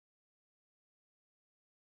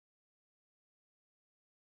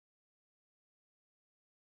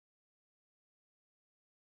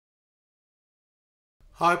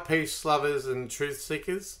Hi, peace lovers and truth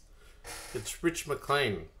seekers. It's Rich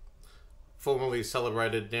Mclean, formerly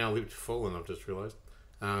celebrated, now lived fallen, I've just realised.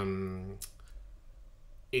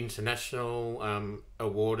 International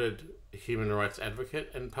awarded human rights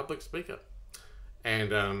advocate and public speaker.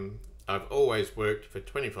 And I've always worked for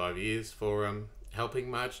 25 years for helping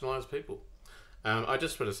marginalised people. I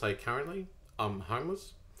just want to say currently I'm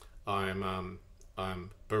homeless. I'm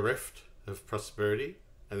bereft of prosperity,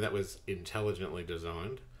 and that was intelligently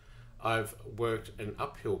designed. I've worked an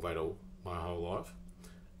uphill battle my whole life.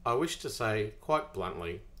 I wish to say quite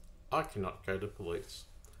bluntly, I cannot go to police.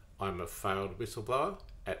 I'm a failed whistleblower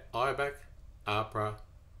at IBAC, APRA,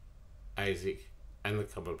 ASIC and the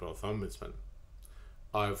Commonwelath Ombudsman.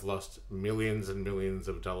 I've lost millions and millions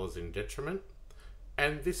of dollars in detriment,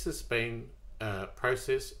 and this has been a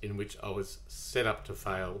process in which I was set up to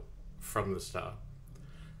fail from the start.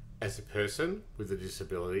 As a person with a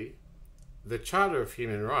disability, the Charter of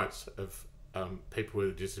Human Rights of people with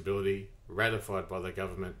a disability, ratified by the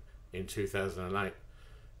government in 2008,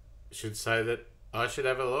 should say that I should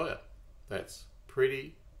have a lawyer. That's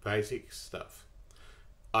pretty basic stuff.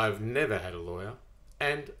 I've never had a lawyer,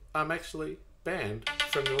 and I'm actually banned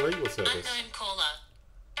from the legal service. Unknown caller.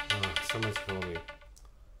 Oh, someone's calling me.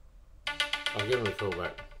 I'll give him a call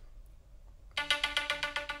back.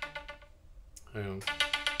 Hang on.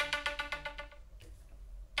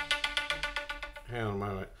 Hang on a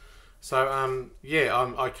moment. So,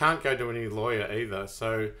 yeah, I can't go to any lawyer either.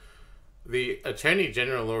 So, the Attorney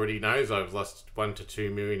General already knows I've lost 1 to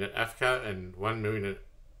 2 million at AFCA and 1 million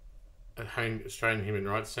at Australian Human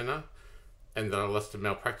Rights Centre, and that I lost a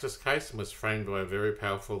malpractice case and was framed by a very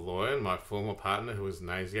powerful lawyer, and my former partner, who was an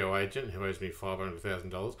ASIO agent, who owes me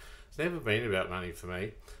 $500,000. It's never been about money for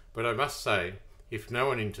me, but I must say, if no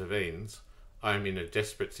one intervenes, I'm in a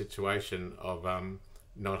desperate situation of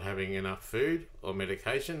not having enough food or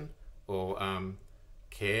medication or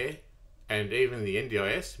care, and even the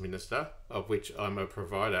NDIS minister, of which I'm a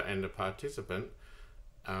provider and a participant,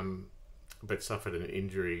 but suffered an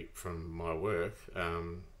injury from my work,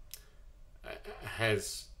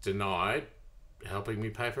 has denied helping me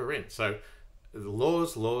pay for rent. So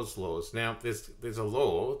laws. Now there's a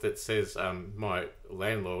law that says my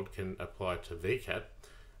landlord can apply to VCAT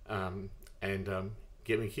and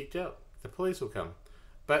get me kicked out. The police will come.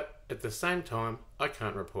 But at the same time, I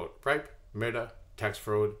can't report rape, murder, tax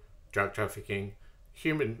fraud, drug trafficking,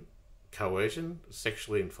 human coercion,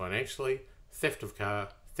 sexually and financially, theft of car,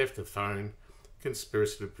 theft of phone,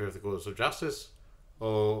 conspiracy to pervert the cause of justice,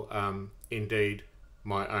 or indeed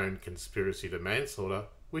my own conspiracy to manslaughter,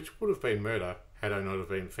 which would have been murder had I not have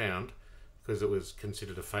been found, because it was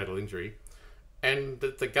considered a fatal injury, and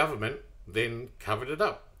that the government then covered it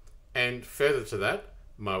up. And further to that,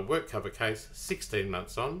 my work cover case, 16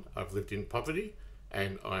 months on, I've lived in poverty,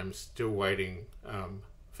 and I'm still waiting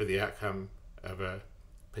for the outcome of a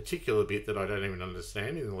particular bit that I don't even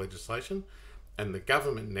understand in the legislation. And the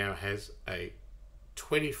government now has a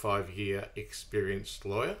 25-year experienced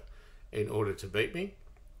lawyer in order to beat me.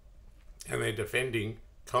 And they're defending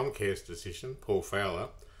Comcare's decision, Paul Fowler.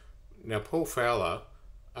 Now, Paul Fowler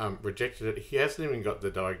rejected it. He hasn't even got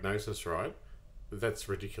the diagnosis right. That's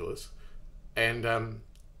ridiculous. And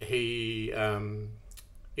he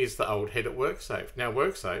is the old head at WorkSafe. Now,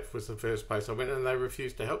 WorkSafe was the first place I went, and they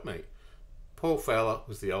refused to help me. Paul Fowler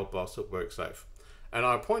was the old boss at WorkSafe. And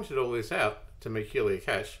I pointed all this out to Mclean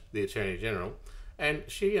Truth, the Attorney General, and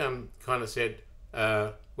she kind of said,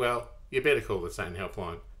 well, you better call the SANE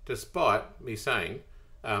helpline. Despite me saying,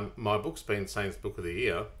 my book's been SANE's Book of the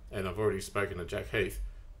Year, and I've already spoken to Jack Heath,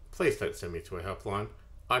 please don't send me to a helpline.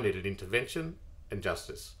 I needed intervention and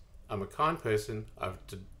justice. I'm a kind person. I've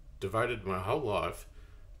devoted my whole life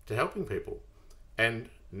to helping people. And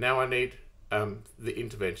now I need the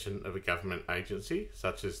intervention of a government agency,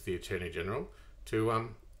 such as the Attorney General,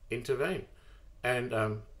 to intervene.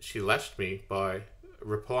 And she lashed me by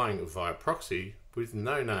replying via proxy with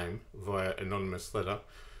no name via anonymous letter,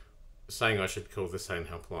 saying I should call the SANE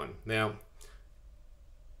helpline. Now,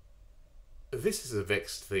 this is a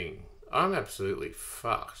vexed thing. I'm absolutely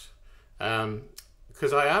fucked.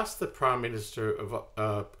 Because I asked the Prime Minister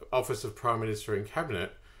of Office of Prime Minister and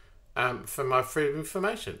Cabinet for my freedom of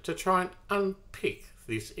information to try and unpick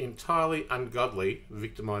this entirely ungodly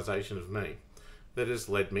victimisation of me that has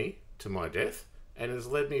led me to my death and has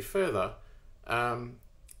led me further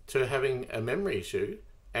to having a memory issue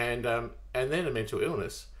and then a mental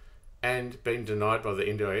illness, and being denied by the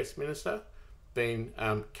NDIS minister, been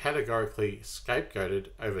categorically scapegoated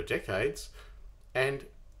over decades, and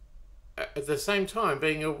at the same time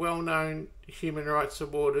being a well-known human rights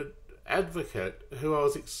awarded advocate who I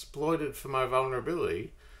was exploited for my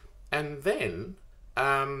vulnerability, and then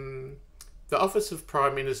the Office of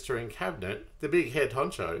Prime Minister and Cabinet, the big head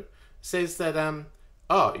honcho, says that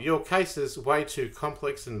oh, your case is way too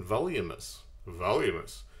complex and voluminous.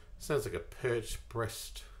 Voluminous sounds like a perched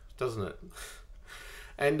breast, doesn't it?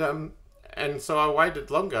 And so I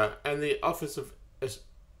waited longer, and the Office of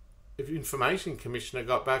Information Commissioner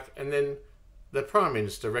got back, and then the Prime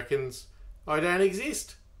Minister reckons I don't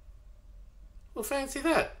exist. Well, fancy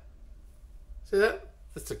that. See that?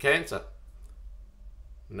 That's a cancer.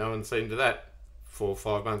 No one's seen to that. 4 or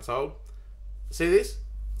 5 months old. See this?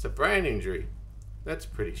 It's a brain injury. That's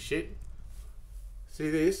pretty shit. See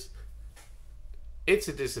this? It's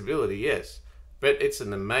a disability, yes, but it's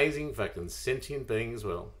an amazing fucking sentient being as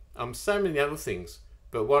well. I'm so many other things,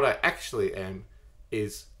 but what I actually am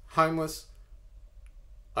is homeless.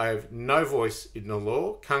 I have no voice in the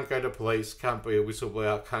law, can't go to police, can't be a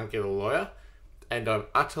whistleblower, can't get a lawyer, and I'm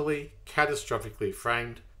utterly, catastrophically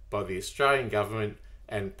framed by the Australian government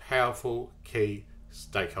and powerful key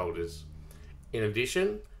stakeholders. In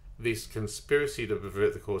addition, this conspiracy to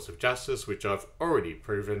pervert the course of justice, which I've already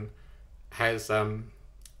proven, has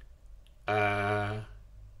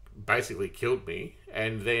basically killed me,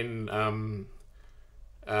 and then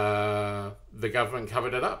the government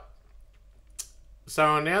covered it up.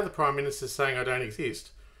 So now the Prime Minister's saying I don't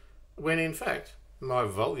exist, when in fact my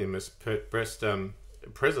voluminous breast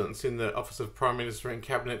presence in the Office of Prime Minister and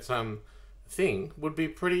Cabinet's thing would be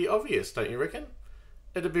pretty obvious, don't you reckon?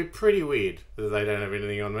 It'd be pretty weird that they don't have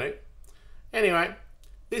anything on me. Anyway,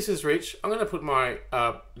 this is Rich. I'm going to put my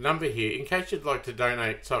number here in case you'd like to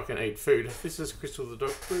donate so I can eat food. This is Crystal the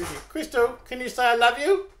dog. Where is she? Crystal, can you say I love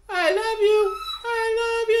you? I love you!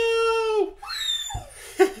 I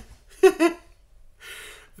love you!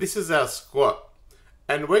 This is our squat.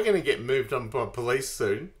 And we're going to get moved on by police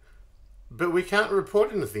soon. But we can't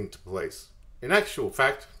report anything to police. In actual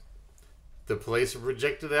fact, the police have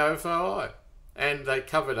rejected our FOI. And they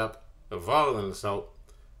covered up a violent assault,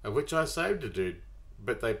 of which I saved a dude.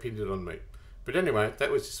 But they pinned it on me. But anyway, that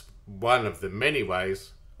was just one of the many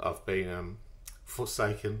ways I've been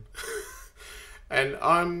forsaken. And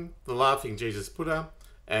I'm the Laughing Jesus Buddha,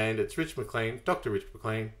 and it's Rich Mclean, Dr. Rich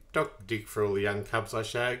Mclean, Dr. Dick for all the young cubs I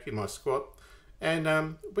shag in my squat.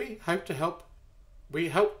 And we hope to help. We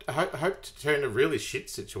hope to turn a really shit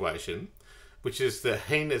situation, which is the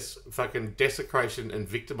heinous fucking desecration and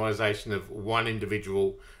victimisation of one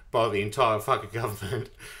individual by the entire fucking government,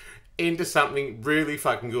 into something really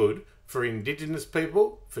fucking good for Indigenous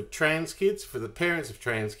people, for trans kids, for the parents of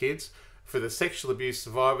trans kids, for the sexual abuse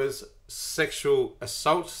survivors, sexual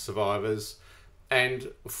assault survivors,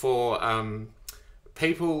 and for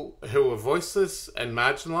people who are voiceless and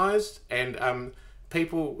marginalised, and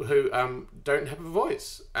people who don't have a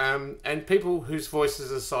voice, and people whose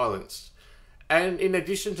voices are silenced. And in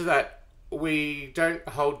addition to that, we don't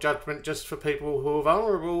hold judgment just for people who are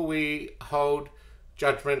vulnerable. We hold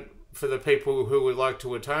judgment for the people who would like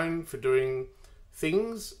to atone for doing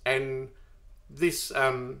things, and this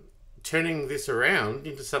turning this around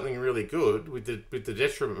into something really good with the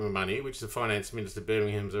detriment of money, which the Finance Minister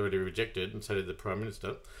Birmingham's already rejected, and so did the Prime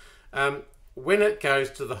Minister. When it goes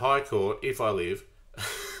to the High Court, if I live,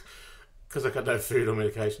 because I've got no food or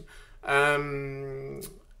medication, we're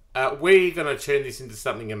going to turn this into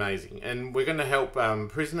something amazing, and we're going to help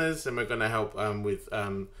prisoners, and we're going to help with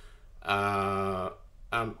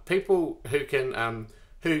people who can,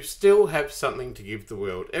 who still have something to give the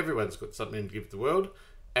world. Everyone's got something to give the world,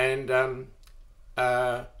 and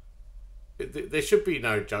there should be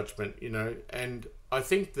no judgment, you know. And I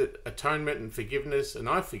think that atonement and forgiveness, and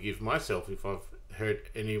I forgive myself if I've hurt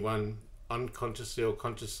anyone unconsciously or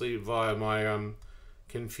consciously via my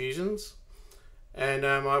confusions, and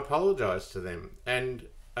I apologise to them, and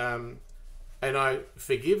I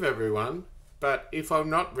forgive everyone. But if I'm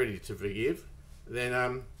not ready to forgive,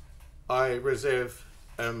 then I reserve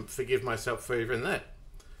forgive myself for even that.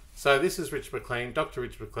 So this is Rich Mclean, Dr.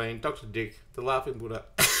 Rich Mclean, Dr. Dick, the Laughing Buddha,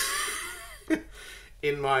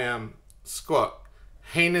 in my squat,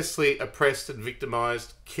 heinously oppressed and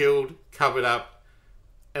victimised, killed, covered up,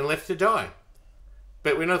 and left to die.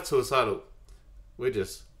 But we're not suicidal. We're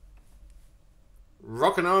just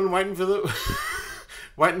rocking on, waiting for the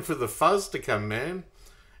waiting for the fuzz to come, man.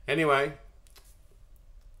 Anyway,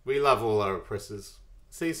 we love all our oppressors.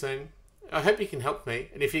 See you soon. I hope you can help me.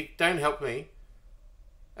 And if you don't help me,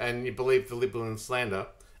 and you believe the libel and slander,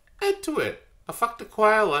 add to it. I fucked a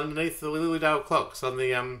quail underneath the Lilydale clocks on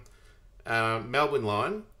the Melbourne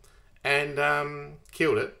line, and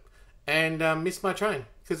killed it, and missed my train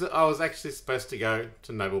because I was actually supposed to go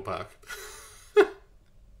to Noble Park.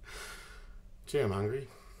 Gee, I'm hungry.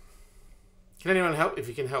 Can anyone help? If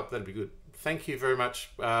you can help, that'd be good. Thank you very much.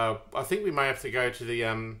 I think we may have to go to the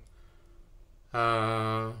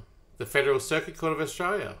Federal Circuit Court of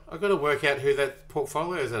Australia. I've got to work out who that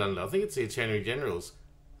portfolio is under. I think it's the Attorney General's.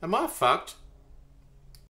 Am I fucked?